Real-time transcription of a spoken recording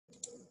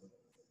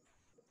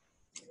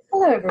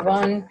Hello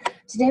everyone.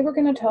 Today we're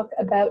going to talk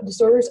about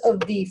disorders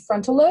of the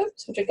frontal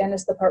lobes, which again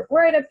is the part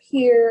right up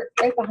here,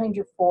 right behind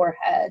your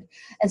forehead.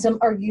 And some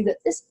argue that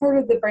this part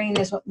of the brain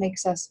is what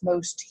makes us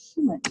most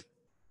human.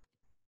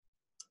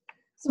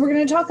 So we're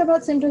going to talk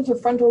about symptoms of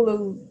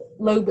frontal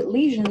lobe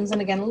lesions.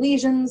 And again,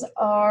 lesions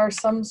are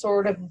some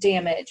sort of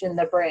damage in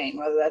the brain,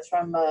 whether that's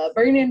from a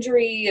brain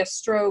injury, a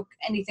stroke,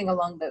 anything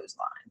along those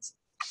lines.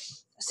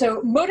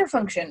 So motor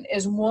function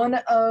is one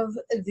of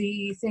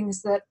the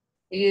things that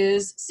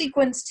is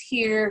sequenced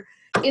here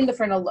in the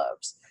frontal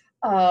lobes.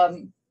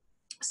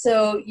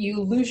 So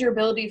you lose your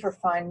ability for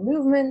fine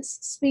movements,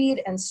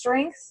 speed, and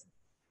strength,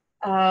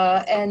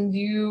 and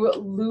you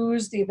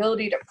lose the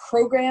ability to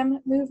program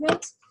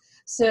movements.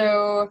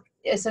 So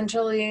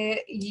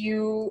essentially,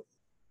 you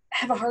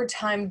have a hard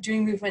time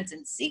doing movements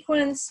in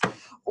sequence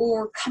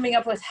or coming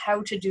up with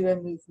how to do a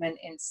movement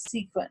in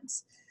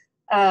sequence.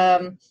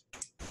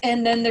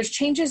 And then there's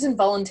changes in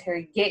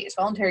voluntary gaze.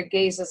 Voluntary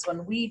gaze is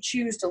when we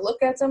choose to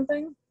look at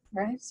something,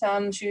 right? So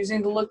I'm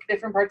choosing to look at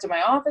different parts of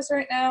my office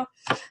right now.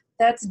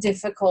 That's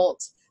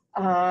difficult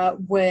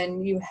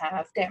when you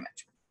have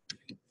damage.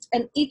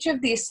 And each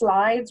of these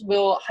slides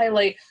will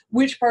highlight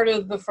which part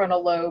of the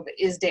frontal lobe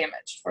is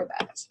damaged for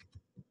that.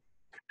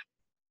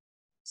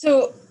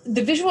 So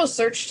the visual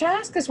search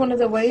task is one of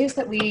the ways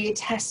that we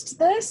test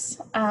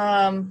this.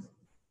 So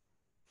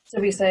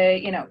we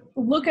say,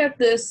 look at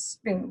this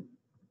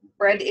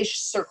reddish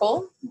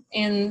circle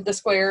in the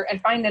square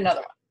and find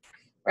another one,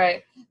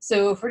 right?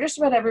 So for just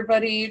about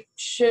everybody, it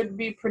should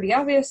be pretty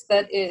obvious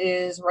that it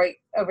is right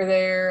over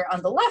there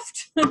on the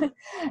left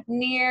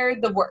near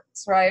the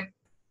words, right?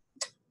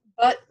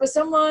 But with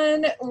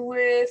someone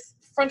with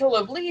frontal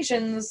lobe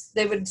lesions,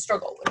 they would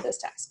struggle with this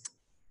task.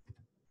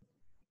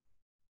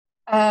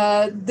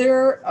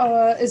 There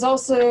is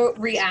also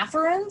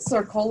reafference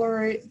or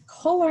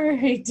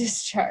corollary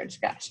discharge,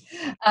 gosh.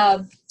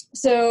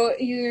 So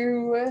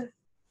you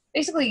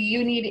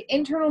need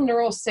internal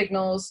neural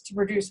signals to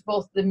produce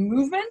both the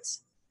movement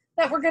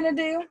that we're going to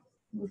do,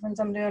 movements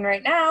I'm doing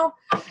right now,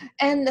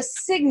 and the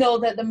signal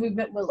that the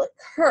movement will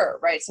occur,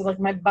 right? So like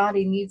my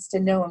body needs to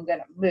know I'm going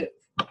to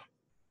move.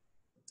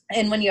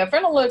 And when you have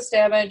frontal lobe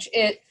damage,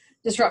 it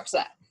disrupts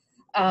that.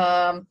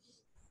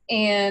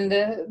 And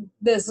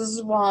this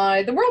is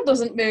why the world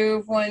doesn't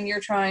move when you're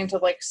trying to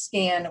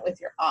scan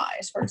with your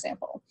eyes, for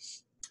example.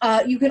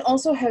 You can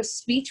also have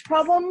speech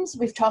problems.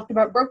 We've talked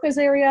about Broca's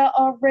area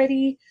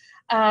already.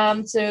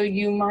 So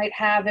you might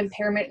have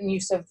impairment in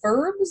use of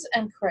verbs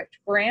and correct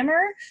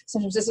grammar.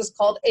 Sometimes this is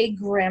called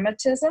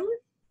agrammatism.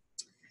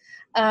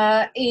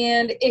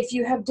 And if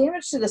you have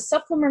damage to the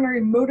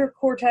supplementary motor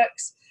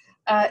cortex,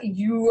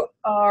 you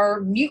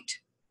are mute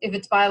if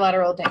it's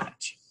bilateral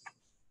damage.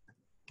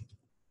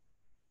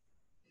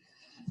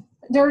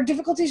 There are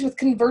difficulties with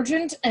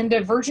convergent and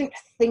divergent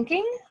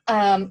thinking.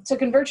 So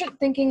convergent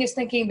thinking is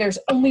thinking there's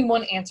only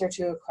one answer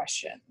to a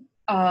question.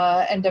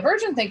 And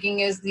divergent thinking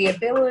is the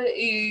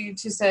ability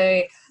to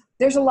say,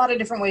 there's a lot of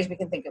different ways we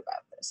can think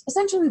about this.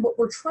 Essentially what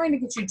we're trying to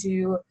get you to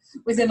do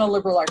within a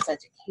liberal arts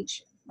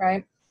education,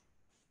 right?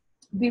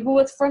 People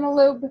with frontal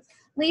lobe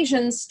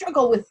lesions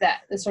struggle with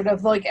that. It's sort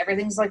of like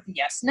everything's like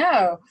yes,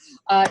 no,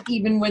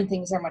 even when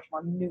things are much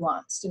more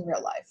nuanced in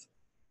real life.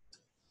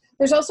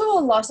 There's also a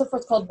loss of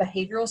what's called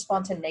behavioral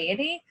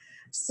spontaneity.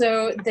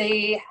 So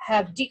they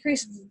have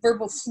decreased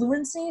verbal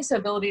fluency, so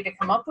ability to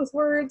come up with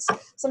words.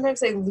 Sometimes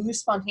they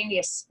lose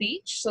spontaneous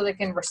speech, so they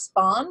can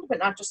respond, but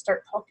not just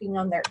start talking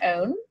on their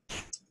own.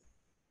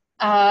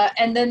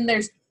 And then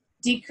there's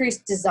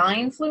decreased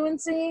design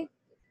fluency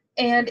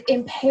and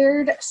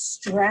impaired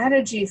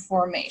strategy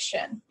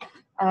formation.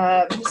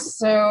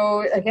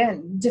 So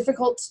again,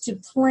 difficult to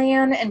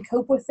plan and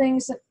cope with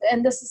things.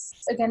 And this is,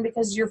 again,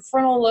 because your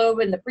frontal lobe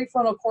and the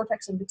prefrontal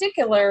cortex in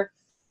particular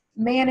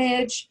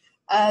manage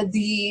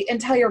the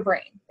entire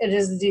brain. It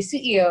is the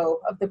CEO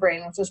of the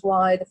brain, which is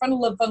why the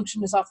frontal lobe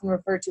function is often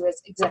referred to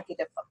as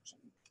executive function.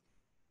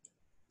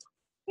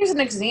 Here's an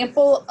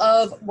example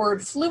of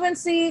word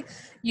fluency.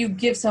 You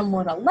give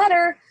someone a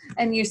letter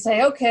and you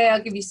say, okay,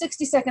 I'll give you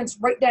 60 seconds,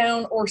 write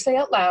down or say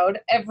out loud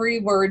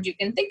every word you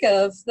can think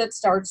of that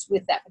starts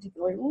with that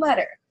particular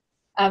letter.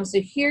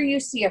 So here you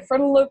see a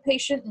frontal lobe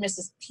patient,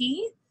 Mrs.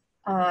 P,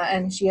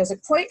 and she has a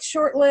quite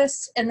short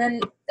list, and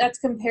then that's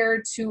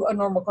compared to a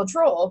normal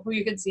control, who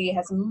you can see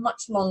has a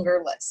much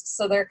longer list.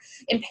 So they're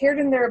impaired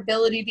in their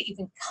ability to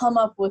even come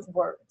up with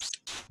words.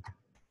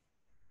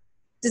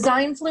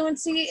 Design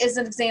fluency is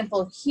an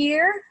example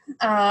here.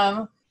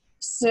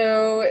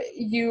 So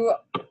you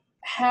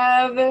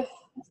have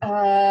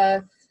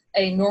a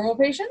normal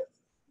patient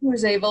who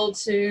is able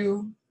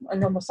to, a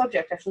normal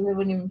subject, actually, they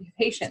wouldn't even be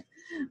a patient,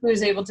 who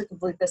is able to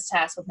complete this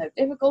task with no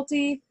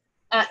difficulty.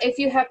 If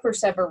you have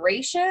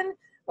perseveration,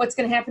 what's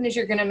going to happen is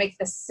you're going to make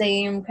the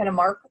same kind of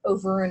mark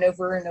over and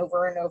over and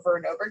over and over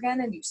and over again,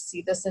 and you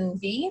see this in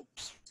B.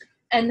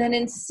 And then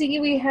in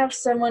C, we have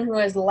someone who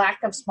has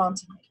lack of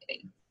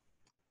spontaneity.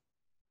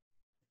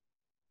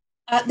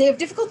 They have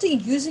difficulty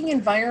using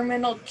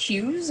environmental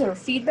cues or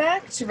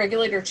feedback to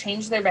regulate or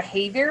change their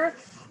behavior.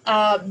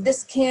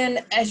 This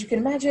can, as you can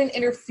imagine,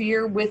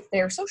 interfere with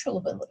their social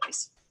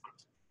abilities.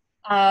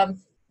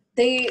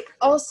 They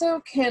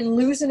also can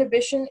lose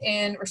inhibition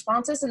in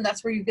responses, and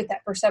that's where you get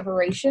that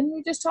perseveration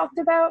we just talked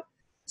about.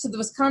 So the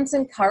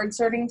Wisconsin card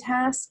sorting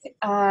task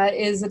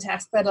is a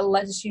task that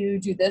lets you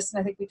do this,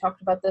 and I think we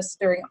talked about this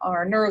during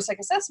our neuropsych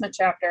assessment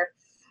chapter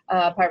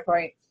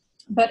PowerPoint.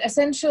 But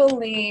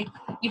essentially,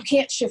 you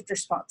can't shift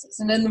responses.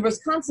 And in the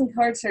Wisconsin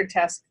card sort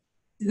test,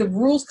 the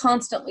rules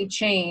constantly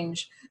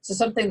change. So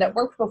something that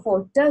worked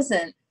before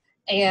doesn't.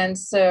 And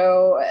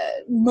so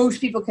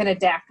most people can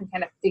adapt and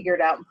kind of figure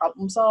it out and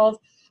problem solve.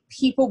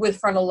 People with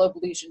frontal lobe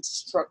lesions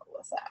struggle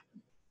with that.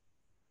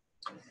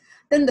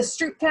 Then the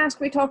Stroop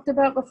task we talked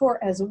about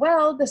before as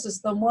well. This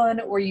is the one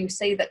where you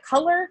say the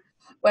color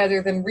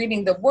rather than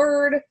reading the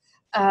word.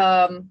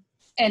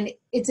 And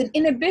it's an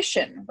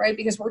inhibition, right?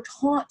 Because we're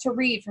taught to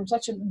read from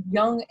such a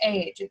young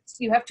age.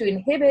 You have to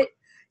inhibit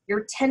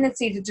your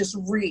tendency to just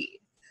read,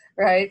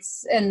 right?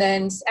 And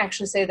then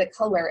actually say the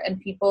color. And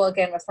people,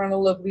 again, with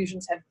frontal lobe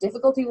lesions have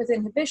difficulty with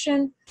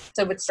inhibition,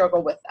 so would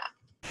struggle with that.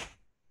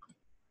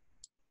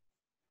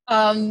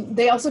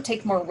 They also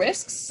take more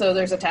risks. So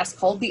there's a task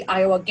called the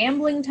Iowa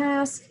gambling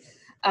task.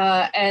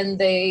 And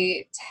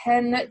they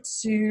tend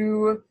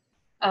to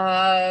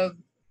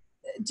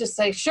just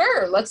say,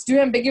 sure, let's do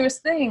ambiguous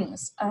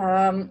things.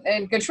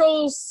 And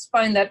controls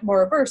find that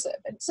more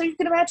aversive. And so you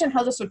can imagine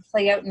how this would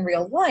play out in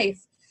real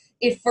life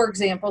if, for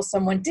example,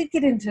 someone did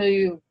get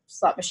into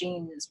slot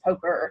machines,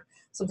 poker,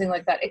 something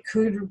like that. It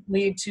could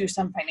lead to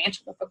some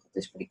financial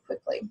difficulties pretty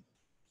quickly.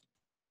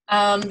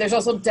 There's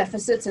also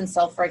deficits in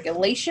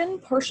self-regulation,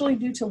 partially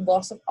due to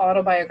loss of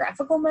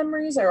autobiographical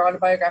memories or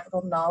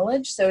autobiographical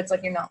knowledge. So it's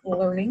like you're not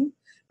learning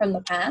from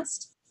the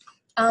past.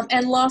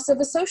 And loss of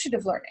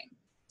associative learning.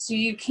 So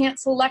you can't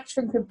select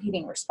from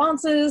competing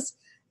responses,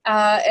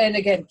 and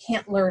again,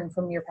 can't learn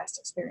from your past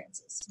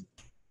experiences.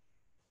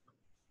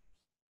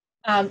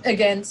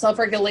 Again,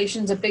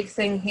 self-regulation is a big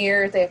thing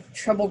here. They have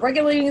trouble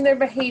regulating their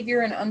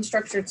behavior in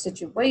unstructured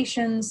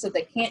situations, so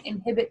they can't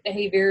inhibit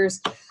behaviors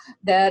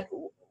that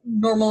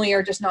normally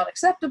are just not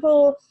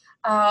acceptable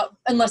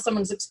unless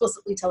someone's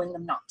explicitly telling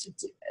them not to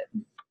do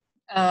it.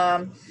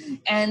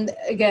 And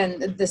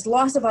again, this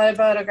loss of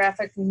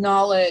autobiographic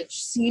knowledge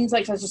seems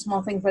like such a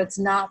small thing, but it's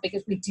not,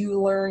 because we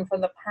do learn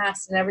from the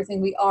past, and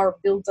everything we are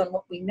builds on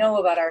what we know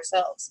about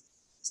ourselves.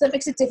 So that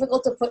makes it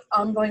difficult to put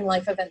ongoing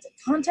life events in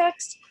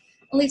context,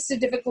 and leads to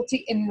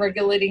difficulty in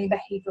regulating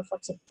behavior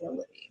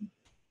flexibility.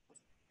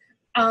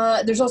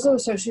 There's also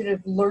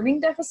associative learning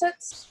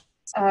deficits,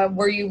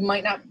 where you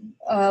might not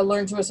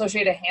learn to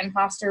associate a hand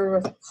posture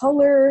with a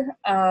color,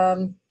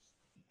 and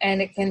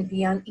it can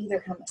be on either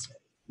hemisphere.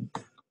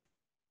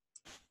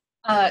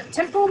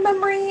 Temporal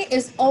memory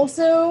is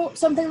also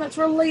something that's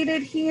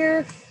related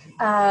here.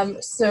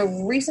 So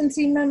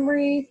recency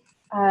memory,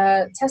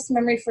 test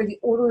memory for the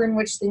order in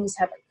which things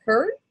have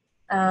occurred.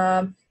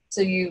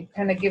 So you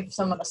kind of give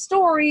someone a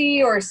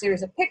story or a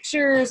series of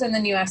pictures, and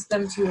then you ask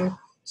them to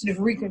sort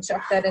of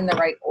reconstruct that in the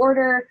right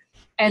order.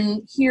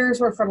 And here's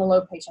where frontal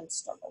lobe patients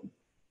struggle.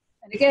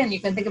 And again, you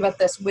can think about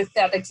this with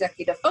that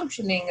executive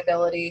functioning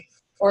ability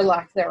or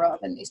lack thereof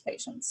in these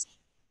patients.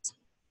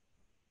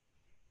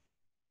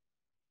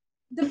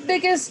 The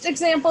biggest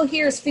example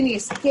here is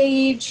Phineas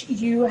Gage.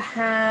 You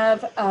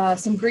have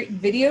some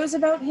great videos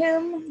about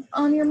him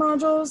on your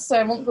modules, so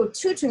I won't go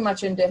too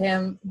much into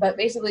him, but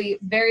basically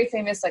very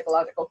famous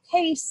psychological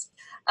case.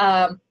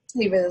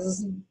 He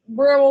was a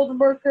world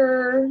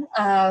worker,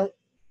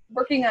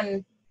 working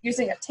on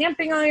using a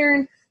tamping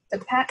iron to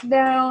pat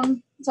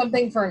down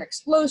something for an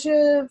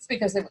explosive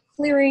because they were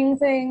clearing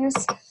things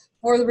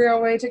for the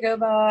railway to go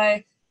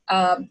by.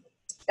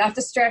 Got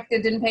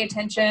distracted, didn't pay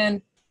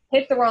attention,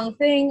 hit the wrong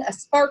thing, a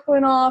spark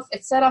went off,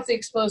 it set off the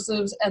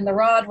explosives, and the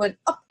rod went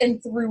up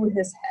and through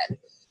his head.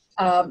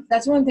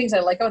 That's one of the things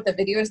I like about the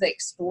video is they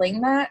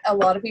explain that. A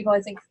lot of people,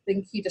 I think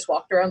he just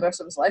walked around the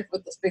rest of his life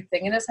with this big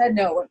thing in his head.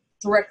 No, it went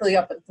directly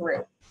up and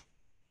through.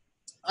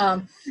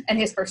 And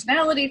his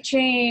personality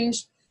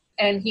changed,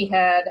 and he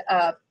had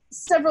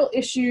several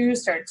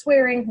issues, started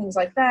swearing, things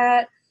like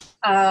that.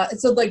 And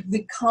so like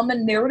the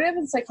common narrative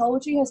in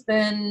psychology has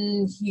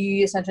been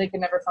he essentially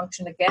can never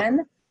function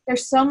again.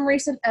 There's some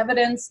recent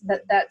evidence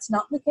that that's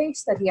not the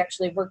case, that he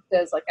actually worked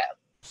as like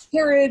a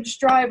carriage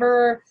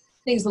driver,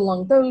 things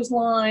along those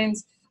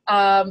lines.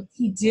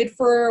 He did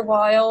for a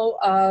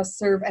while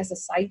serve as a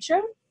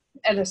sideshow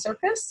at a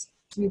circus.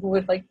 People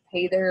would like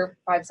pay their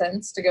 5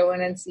 cents to go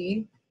in and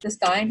see this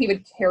guy, and he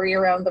would carry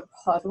around the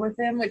pod with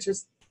him, which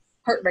was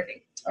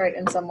heartbreaking, right,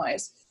 in some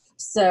ways.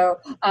 So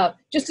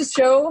just to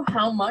show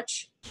how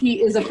much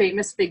he is a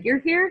famous figure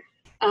here,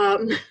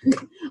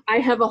 I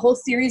have a whole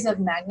series of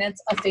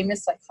magnets of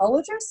famous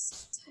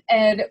psychologists,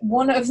 and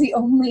one of the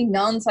only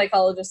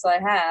non-psychologists I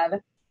have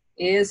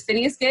is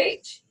Phineas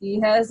Gage. He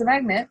has a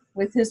magnet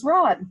with his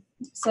rod.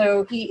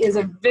 So he is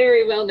a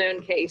very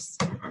well-known case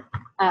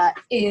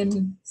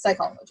in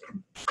psychology.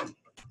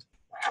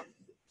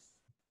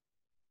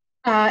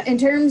 In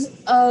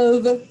terms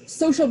of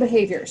social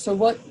behavior, so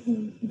what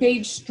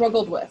Gage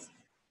struggled with,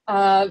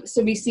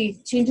 So we see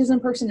changes in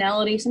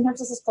personality. Sometimes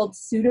this is called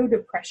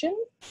pseudo-depression.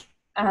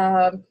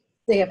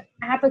 They have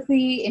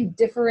apathy,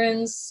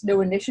 indifference,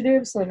 no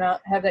initiative, so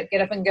not have that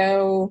get up and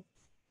go,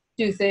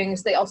 do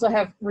things. They also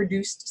have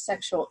reduced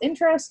sexual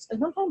interest and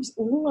sometimes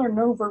little or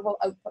no verbal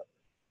output.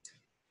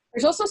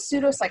 There's also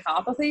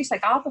pseudo-psychopathy.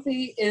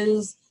 Psychopathy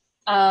is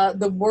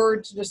the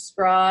word to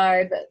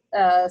describe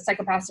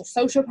psychopaths or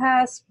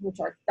sociopaths, which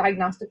are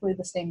diagnostically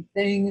the same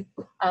thing.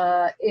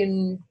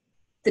 In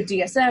the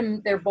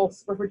DSM, they're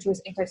both referred to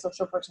as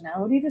antisocial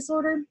personality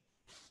disorder.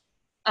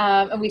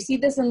 And we see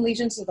this in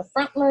lesions of the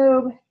front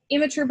lobe,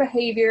 immature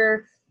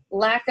behavior,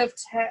 lack of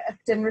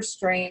tact and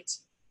restraint,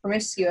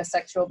 promiscuous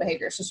sexual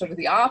behavior, so sort of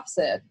the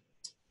opposite.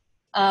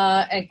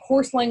 And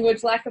coarse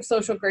language, lack of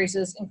social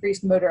graces,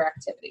 increased motor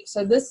activity.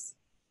 So this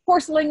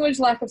coarse language,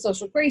 lack of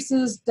social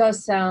graces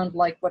does sound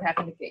like what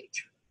happened to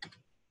Gage.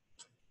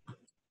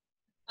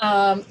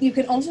 You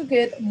can also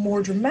get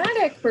more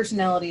dramatic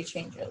personality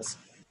changes.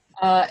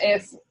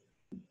 If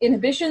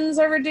inhibitions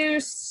are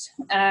reduced,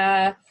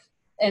 and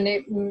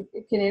it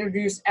can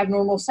introduce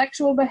abnormal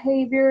sexual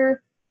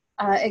behavior.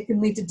 It can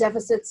lead to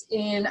deficits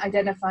in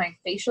identifying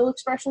facial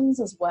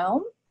expressions as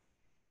well.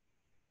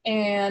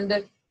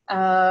 And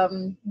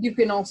you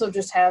can also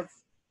just have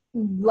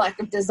lack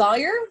of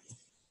desire,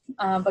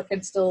 but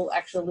can still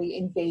actually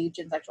engage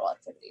in sexual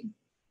activity.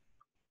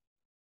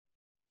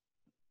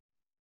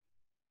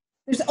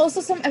 There's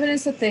also some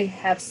evidence that they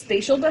have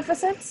spatial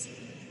deficits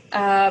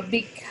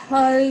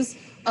because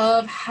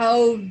of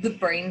how the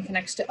brain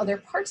connects to other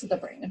parts of the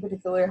brain, in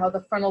particular how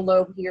the frontal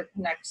lobe here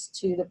connects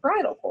to the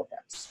parietal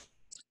cortex.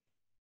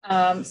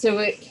 So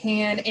it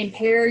can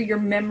impair your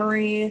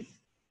memory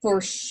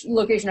for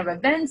location of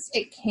events.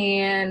 It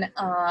can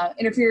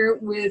interfere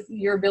with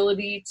your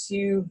ability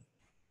to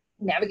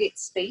navigate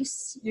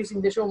space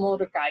using visual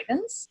motor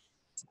guidance.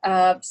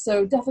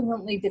 So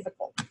definitely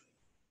difficult.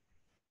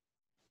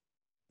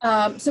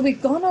 So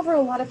we've gone over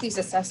a lot of these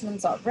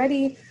assessments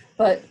already,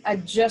 but I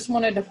just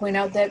wanted to point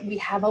out that we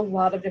have a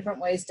lot of different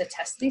ways to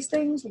test these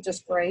things, which is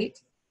great.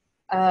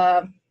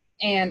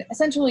 And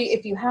essentially,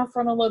 if you have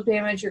frontal lobe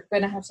damage, you're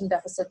going to have some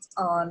deficits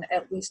on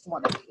at least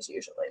one of these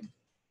usually.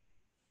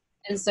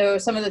 And so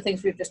some of the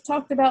things we've just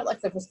talked about,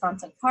 like the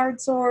Wisconsin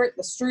card sort,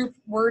 the Stroop,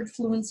 word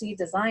fluency,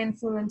 design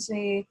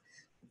fluency.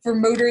 For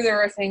motor,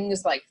 there are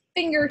things like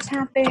finger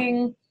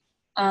tapping.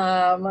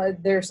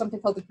 There's something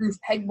called the groove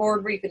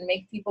pegboard where you can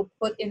make people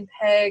put in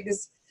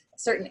pegs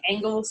certain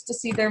angles to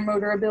see their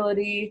motor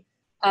ability.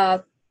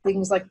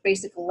 Things like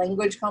basic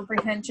language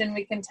comprehension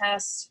we can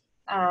test,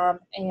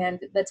 and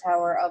the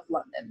Tower of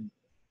London.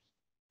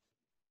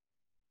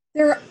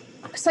 There are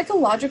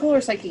psychological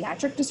or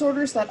psychiatric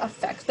disorders that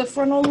affect the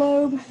frontal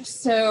lobe.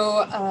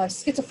 So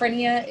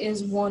schizophrenia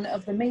is one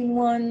of the main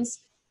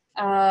ones.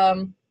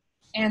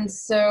 And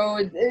so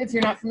if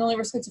you're not familiar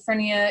with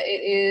schizophrenia,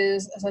 it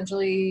is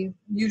essentially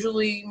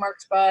usually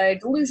marked by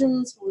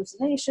delusions,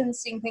 hallucinations,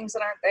 seeing things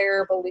that aren't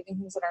there, believing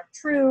things that aren't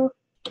true.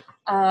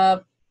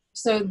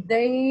 So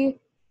they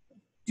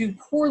do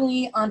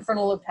poorly on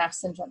frontal lobe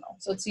tasks in general.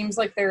 So it seems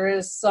like there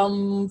is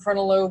some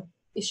frontal lobe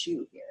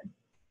issue here.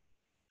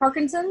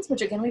 Parkinson's,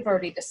 which again we've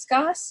already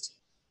discussed,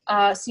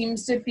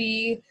 seems to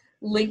be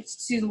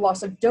linked to the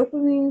loss of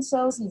dopamine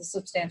cells in the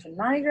substantia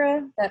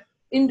nigra that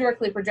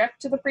indirectly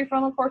project to the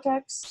prefrontal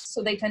cortex,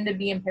 so they tend to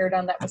be impaired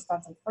on that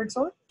Wisconsin card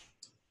sort.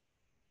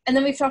 And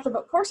then we've talked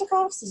about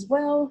Korsakoff's as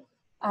well,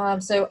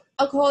 so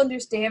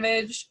alcohol-induced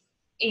damage,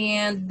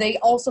 and they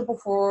also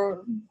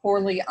perform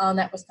poorly on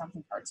that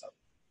Wisconsin card sort.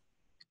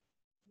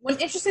 One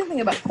interesting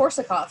thing about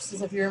Korsakoff's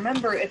is, if you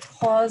remember, it's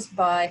caused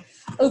by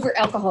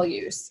over-alcohol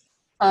use.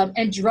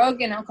 And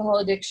drug and alcohol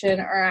addiction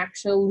are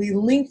actually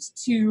linked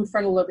to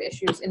frontal lobe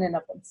issues in and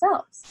of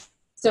themselves.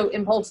 So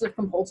impulsive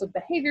compulsive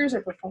behaviors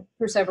or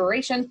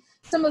perseveration,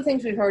 some of the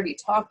things we've already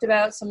talked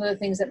about, some of the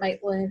things that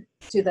might link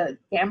to the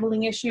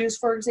gambling issues,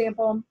 for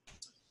example.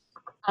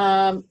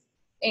 And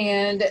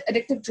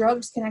addictive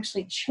drugs can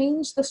actually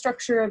change the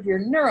structure of your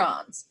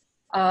neurons.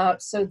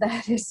 So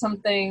that is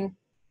something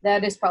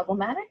that is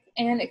problematic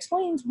and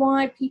explains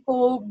why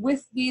people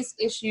with these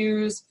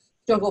issues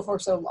struggle for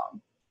so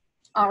long.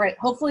 All right,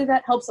 hopefully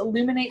that helps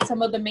illuminate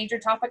some of the major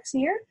topics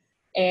here,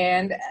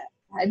 and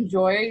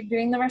enjoy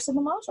doing the rest of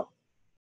the module.